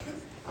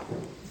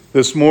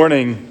This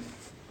morning,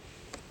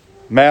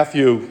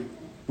 Matthew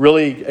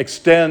really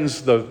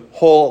extends the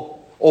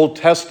whole Old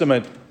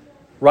Testament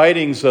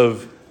writings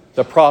of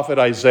the prophet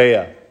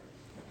Isaiah.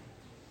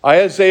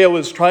 Isaiah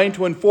was trying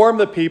to inform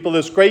the people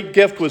this great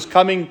gift was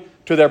coming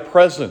to their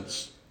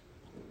presence.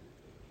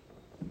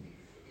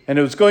 And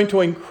it was going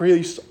to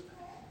increase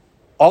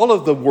all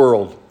of the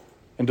world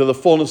into the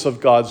fullness of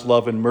God's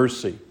love and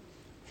mercy.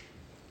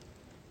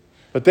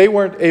 But they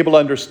weren't able to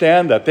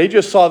understand that. They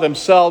just saw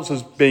themselves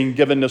as being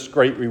given this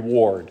great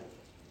reward.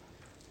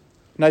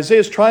 And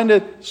Isaiah's trying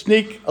to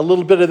sneak a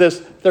little bit of this.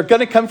 They're going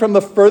to come from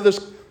the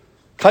furthest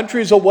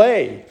countries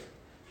away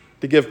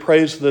to give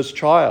praise to this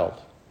child.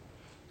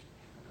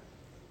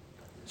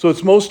 So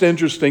it's most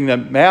interesting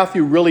that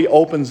Matthew really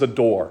opens the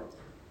door.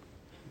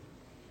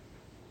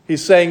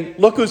 He's saying,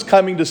 look who's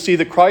coming to see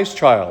the Christ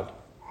child.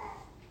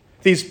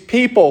 These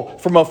people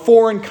from a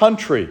foreign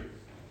country.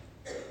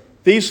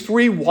 These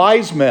three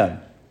wise men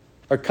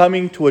are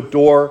coming to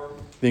adore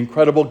the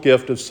incredible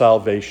gift of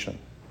salvation.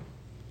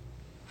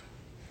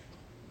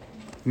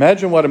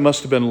 Imagine what it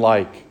must have been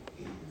like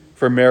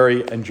for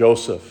Mary and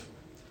Joseph.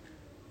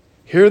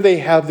 Here they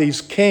have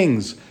these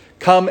kings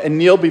come and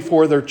kneel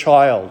before their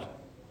child,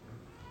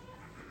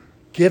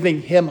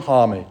 giving him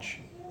homage.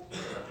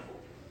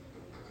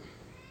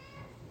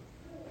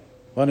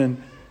 What a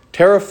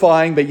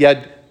terrifying but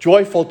yet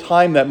joyful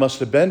time that must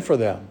have been for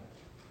them.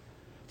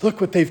 Look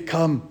what they've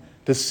come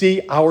to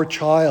see our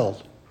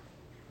child.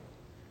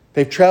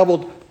 They've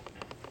traveled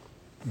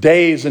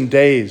days and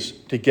days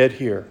to get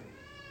here.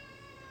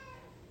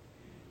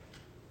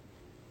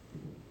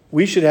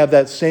 We should have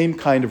that same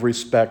kind of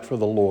respect for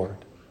the Lord.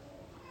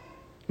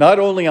 Not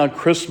only on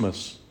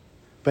Christmas,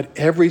 but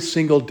every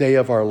single day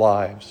of our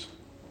lives.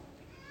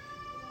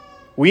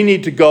 We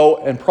need to go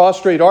and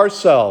prostrate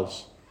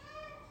ourselves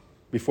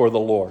before the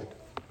Lord.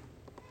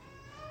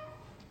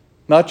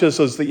 Not just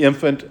as the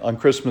infant on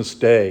Christmas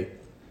Day,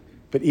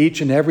 but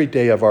each and every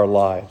day of our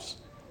lives,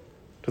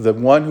 to the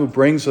one who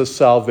brings us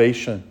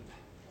salvation,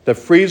 that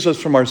frees us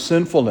from our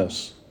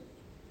sinfulness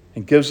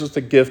and gives us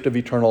the gift of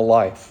eternal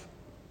life.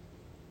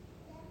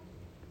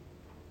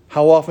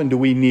 How often do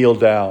we kneel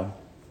down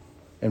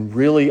and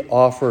really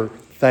offer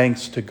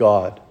thanks to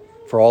God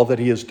for all that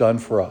He has done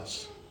for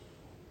us?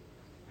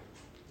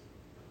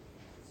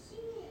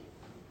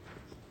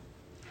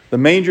 The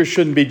manger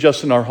shouldn't be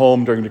just in our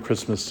home during the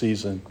Christmas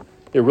season.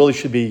 It really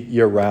should be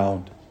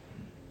year-round,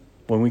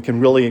 when we can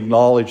really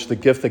acknowledge the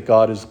gift that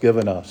God has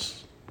given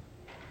us.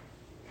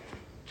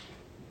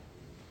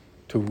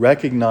 To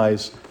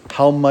recognize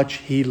how much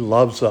He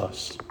loves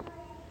us.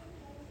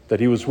 That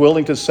He was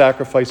willing to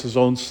sacrifice His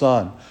own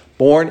Son,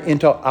 born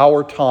into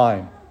our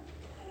time,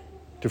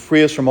 to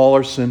free us from all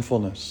our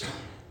sinfulness.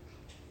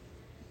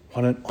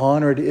 What an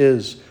honor it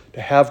is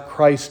to have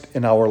Christ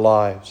in our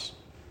lives.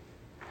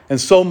 And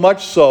so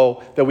much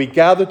so that we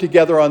gather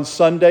together on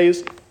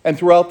Sundays and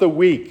throughout the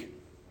week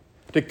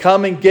to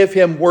come and give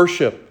Him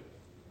worship,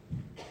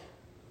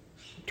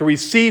 to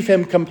receive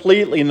Him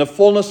completely in the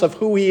fullness of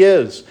who He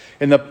is,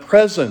 in the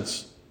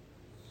presence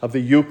of the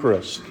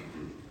Eucharist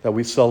that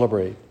we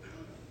celebrate,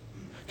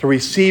 to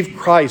receive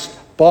Christ,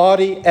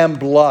 body and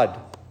blood,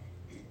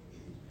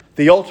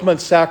 the ultimate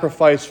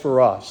sacrifice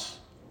for us,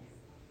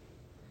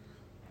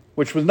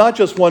 which was not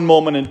just one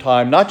moment in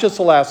time, not just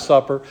the Last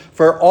Supper,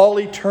 for all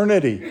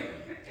eternity,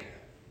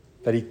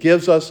 that He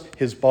gives us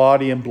His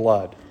body and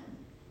blood.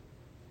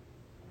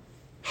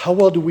 How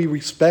well do we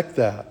respect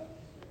that?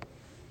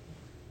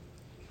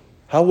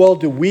 How well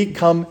do we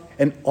come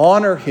and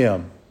honor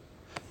Him,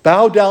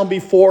 bow down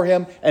before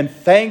Him, and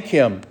thank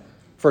Him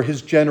for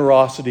His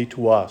generosity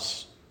to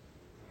us?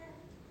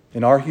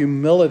 In our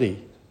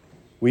humility,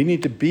 we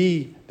need to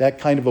be that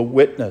kind of a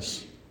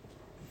witness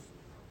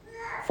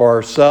for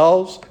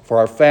ourselves, for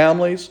our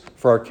families,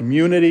 for our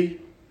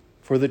community,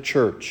 for the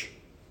church.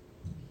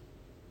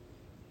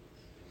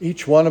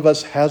 Each one of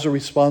us has a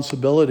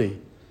responsibility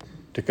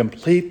to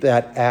complete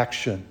that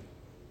action.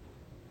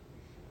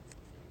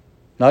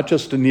 Not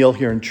just to kneel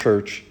here in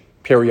church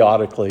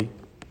periodically,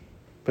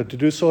 but to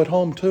do so at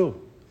home too.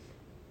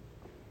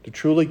 To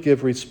truly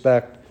give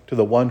respect to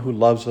the one who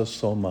loves us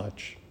so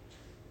much.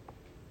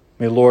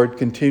 May the Lord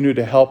continue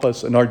to help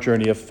us in our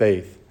journey of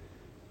faith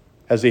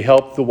as He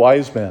helped the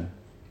wise men.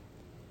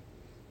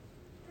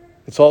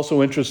 It's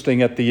also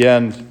interesting at the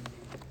end,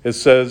 it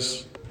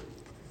says,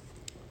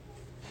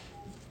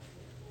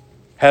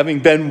 having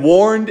been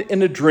warned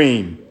in a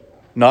dream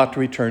not to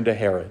return to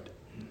Herod.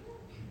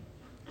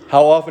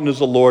 How often does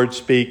the Lord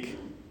speak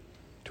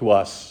to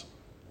us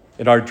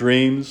in our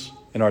dreams,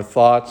 in our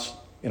thoughts,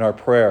 in our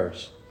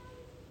prayers?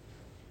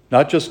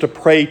 Not just to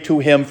pray to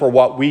Him for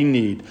what we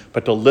need,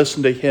 but to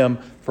listen to Him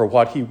for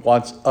what He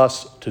wants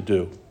us to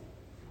do.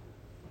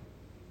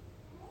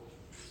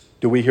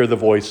 Do we hear the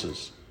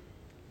voices?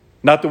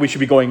 Not that we should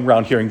be going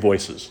around hearing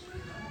voices,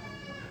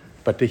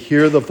 but to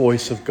hear the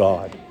voice of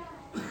God,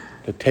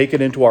 to take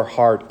it into our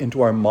heart,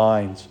 into our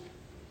minds,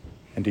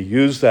 and to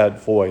use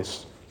that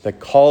voice that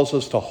calls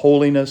us to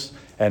holiness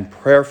and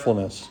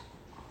prayerfulness,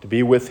 to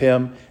be with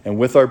Him and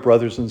with our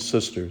brothers and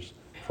sisters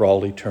for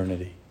all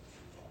eternity.